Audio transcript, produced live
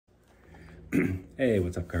Hey,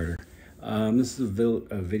 what's up, Carter? This is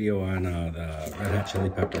a video on the Red Hot Chili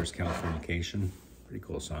Peppers' Californication. Pretty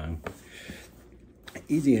cool song.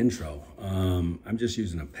 Easy intro. I'm just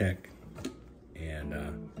using a pick,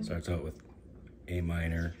 and starts out with A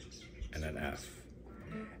minor and an F.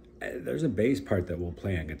 There's a bass part that we'll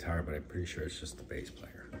play on guitar, but I'm pretty sure it's just the bass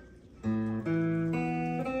player.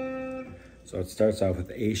 So it starts off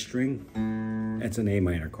with A string. It's an A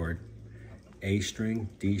minor chord. A string,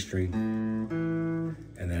 D string,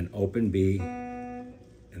 and then open B, and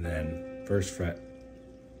then first fret.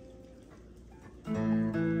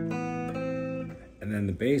 And then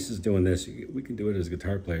the bass is doing this. We can do it as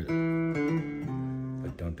guitar players,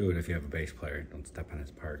 but don't do it if you have a bass player. Don't step on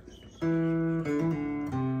his part.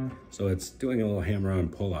 So it's doing a little hammer-on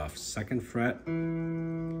pull-off. Second fret,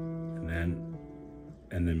 and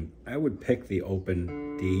then I would pick the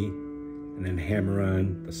open D, and then hammer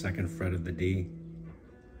on the second fret of the D.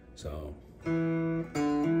 So, and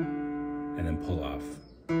then pull off.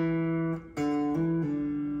 And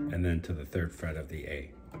then to the third fret of the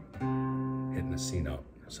A, hitting the C note.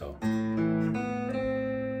 So, and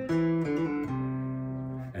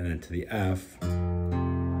then to the F,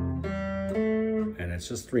 and it's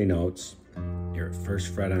just 3 notes. Your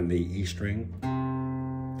first fret on the E string,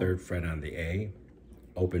 third fret on the A,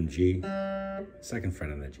 open G, second fret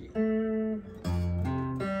on the G.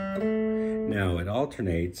 Now it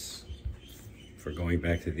alternates for going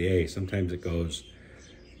back to the A. Sometimes it goes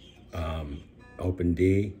open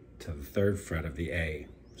D to the third fret of the A,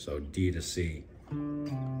 so D to C.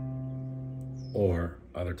 Or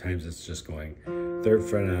other times it's just going third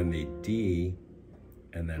fret on the D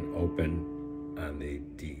and then open on the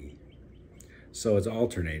D. So it's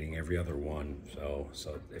alternating every other one. So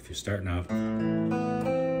if you're starting off,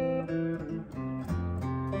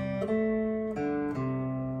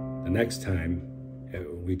 the next time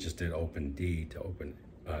we just did open D to open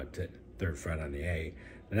to third fret on the A.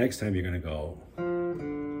 The next time you're going to go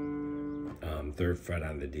third fret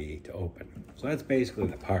on the D to open. So that's basically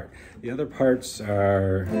the part. The other parts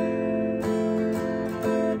are,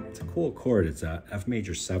 it's a cool chord. It's a F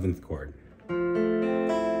major 7th chord.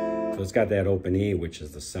 So it's got that open E, which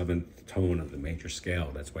is the 7th tone of the major scale.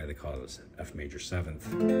 That's why they call this F major 7th.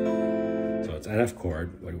 So it's an F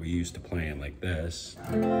chord, what we used to playing like this.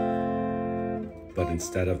 But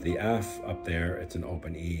instead of the F up there, it's an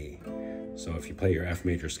open E. So if you play your F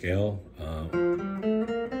major scale, hello,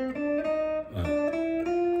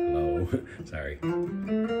 sorry.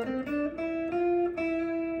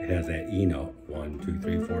 It has that E note, 1, 2,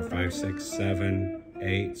 3, 4, 5, 6, 7,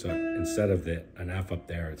 8. So instead of an F up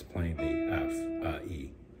there, it's playing the F,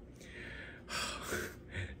 E.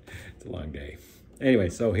 It's a long day. Anyway,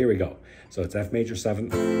 so here we go. So it's F major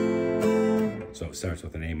 7th. So it starts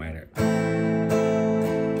with an A minor.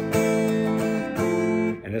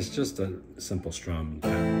 And it's just a simple strum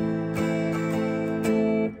down.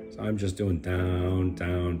 So I'm just doing down,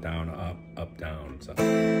 down, down, up, up, down. So.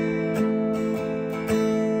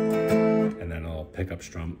 And then I'll pick up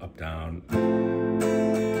strum up, down.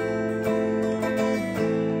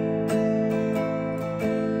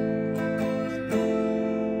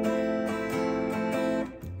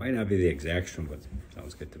 Might not be the exact strum, but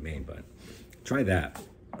sounds good to me, but try that.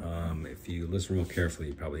 If you listen real carefully,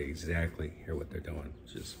 you probably exactly hear what they're doing,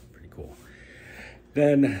 which is pretty cool.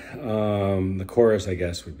 Then the chorus, I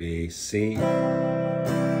guess, would be C,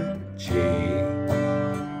 G,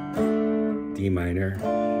 D minor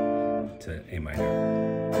to A minor.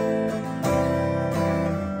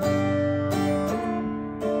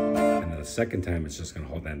 And then the second time, it's just going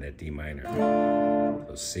to hold on that D minor.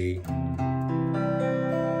 So C,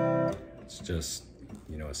 it's just,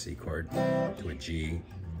 you know, a C chord to a G.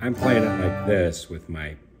 I'm playing it like this with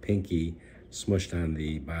my pinky smushed on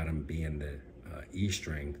the bottom B and the E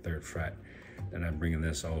string, 3rd fret. Then I'm bringing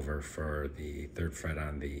this over for the 3rd fret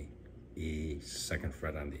on the E, 2nd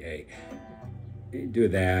fret on the A. You do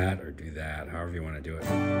that or do that, however you want to do it.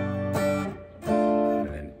 And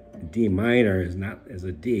then D minor is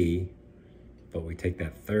a D, but we take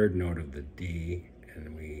that 3rd note of the D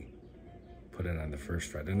and we put it on the 1st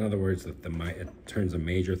fret. In other words, it turns a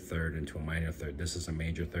major 3rd into a minor 3rd. This is a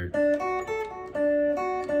major 3rd.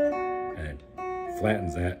 And it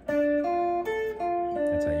flattens that.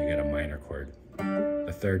 That's how you get a minor chord.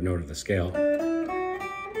 The 3rd note of the scale.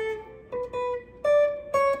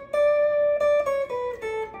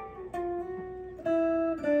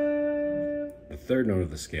 The 3rd note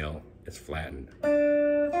of the scale is flattened.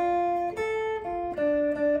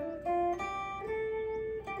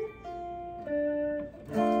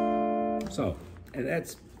 So, and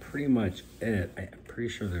that's pretty much it. I'm pretty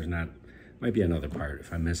sure there's not, might be another part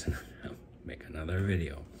if I'm missing make another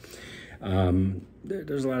video.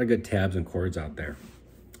 There's a lot of good tabs and chords out there.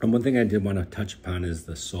 And one thing I did want to touch upon is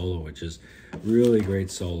the solo, which is really great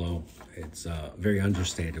solo. It's very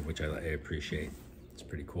understated, which I appreciate. It's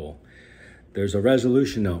pretty cool. There's a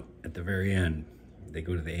resolution note at the very end. They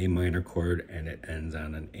go to the A minor chord and it ends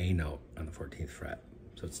on an A note on the 14th fret.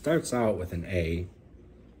 So it starts out with an A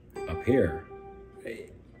up here.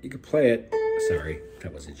 You could play it, sorry,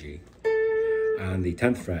 that was a G, on the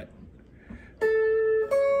 10th fret.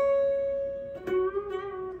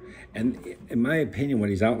 And in my opinion, what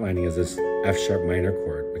he's outlining is this F sharp minor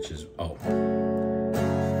chord, which is O,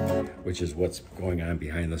 which is what's going on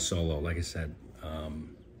behind the solo. Like I said,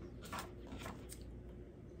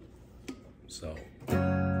 so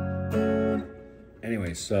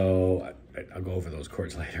anyway, so I'll go over those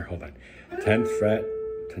chords later. Hold on. 10th fret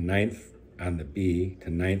to 9th on the B to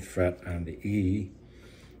 9th fret on the E,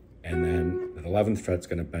 and then the 11th fret's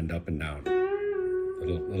going to bend up and down.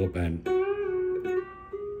 Little bend.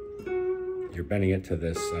 You're bending it to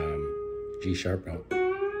this G sharp note.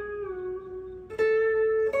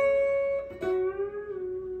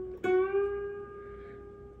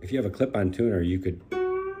 If you have a clip-on tuner, you could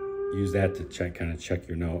use that to kind of check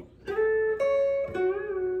your note.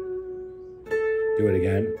 Do it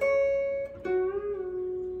again.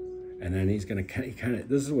 And then he's gonna kind of,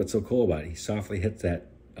 this is what's so cool about it. He softly hits that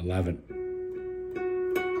 11.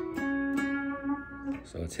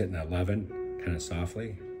 So it's hitting 11 kind of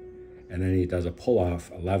softly. And then he does a pull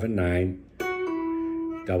off, 11, 9,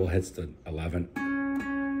 double hits the 11,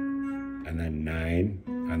 and then 9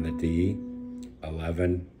 on the D,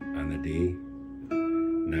 11 on the D,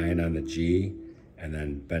 9 on the G, and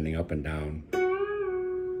then bending up and down,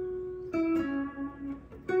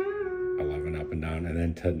 11 up and down, and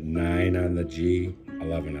then to 9 on the G,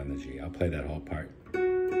 11 on the G. I'll play that whole part.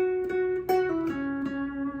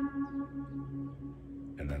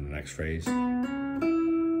 And then the next phrase.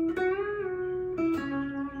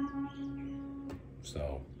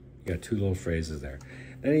 So you got two little phrases there.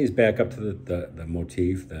 Then he's back up to the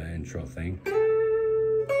motif, the intro thing.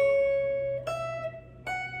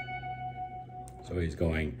 So he's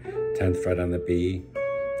going 10th fret on the B,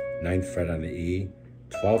 9th fret on the E,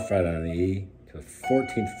 12th fret on the E, to the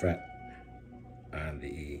 14th fret on the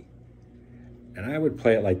E. And I would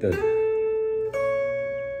play it like this.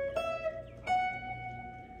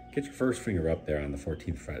 Get your first finger up there on the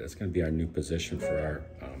 14th fret. It's going to be our new position for our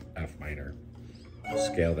F minor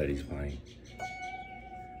scale that he's playing.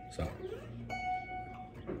 So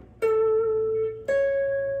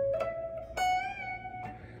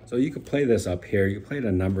you could play this up here. You play it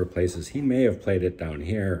a number of places. He may have played it down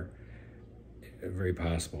here. Very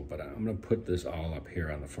possible, but I'm going to put this all up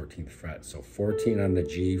here on the 14th fret. So 14 on the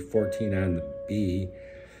G, 14 on the B,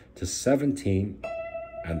 to 17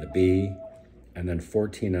 on the B, and then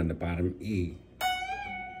 14 on the bottom E.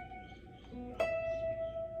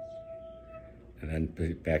 And then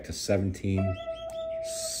back to 17,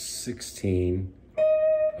 16,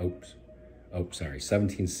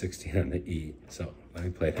 17, 16 on the E. So let me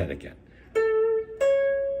play that again.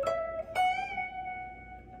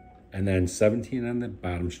 And then 17 on the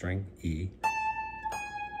bottom string, E,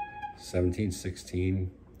 17,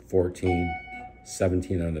 16, 14,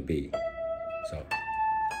 17 on the B. So,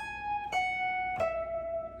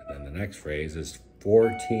 and then the next phrase is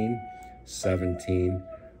 14, 17,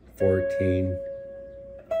 14,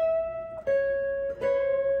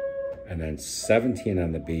 and then 17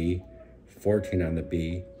 on the B, 14 on the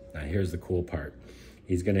B. Now here's the cool part.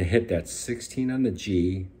 He's gonna hit that 16 on the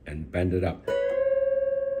G and bend it up.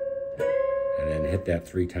 And then hit that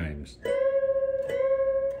 3 times.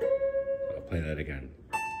 I'll play that again.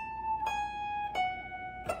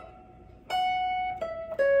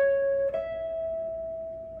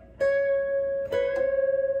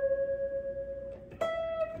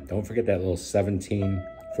 And don't forget that little 17,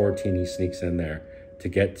 14 he sneaks in there to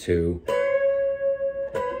get to.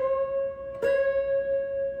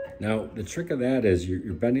 Now, the trick of that is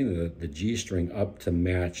you're bending the G string up to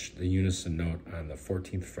match the unison note on the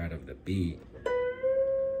 14th fret of the B.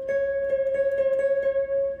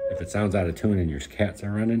 If it sounds out of tune and your cats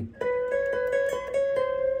are running,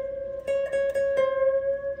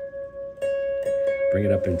 bring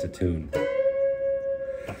it up into tune.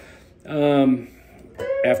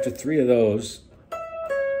 After 3 of those,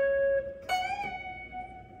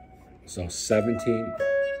 so 17,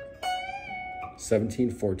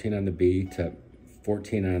 14 on the B to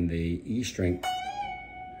 14 on the E string,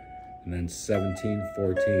 and then 17,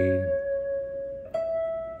 14,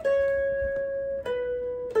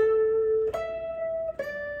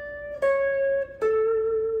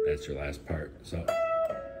 that's your last part. So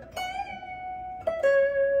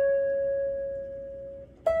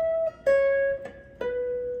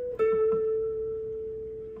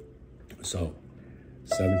So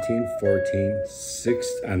 17, 14,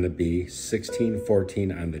 6 on the B, 16, 14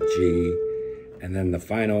 on the G, and then the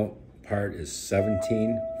final part is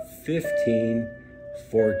 17, 15,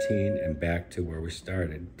 14, and back to where we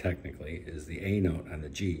started, technically, is the A note on the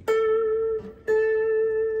G.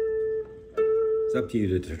 It's up to you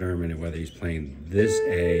to determine whether he's playing this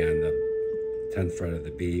A on the 10th fret of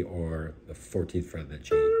the B or the 14th fret of the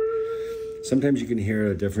G. Sometimes you can hear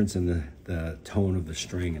a difference in the tone of the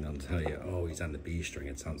string, and it'll tell you, oh, he's on the B string,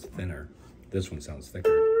 it sounds thinner. This one sounds thicker.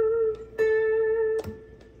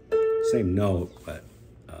 Same note, but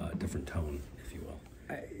different tone, if you will.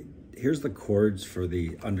 Here's the chords for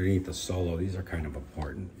the underneath the solo. These are kind of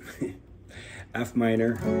important. F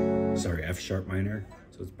sharp minor.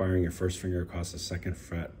 So it's barring your first finger across the 2nd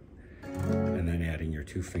fret, and then adding your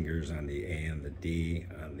 2 fingers on the A and the D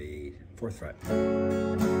on the 4th fret.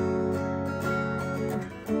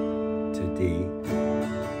 To D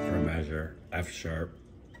for a measure, F sharp.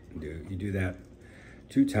 You do that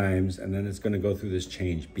 2 times, and then it's going to go through this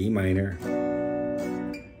change: B minor,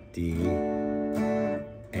 D,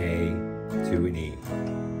 A, 2 and E.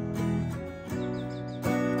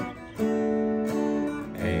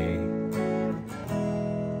 A,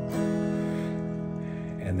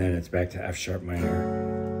 and then it's back to F sharp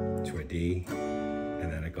minor to a D,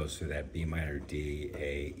 and then it goes through that B minor, D,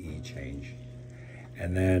 A, E change.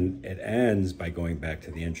 And then it ends by going back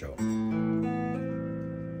to the intro.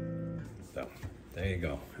 So there you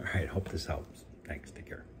go. All right, hope this helps. Thanks, take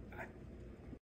care.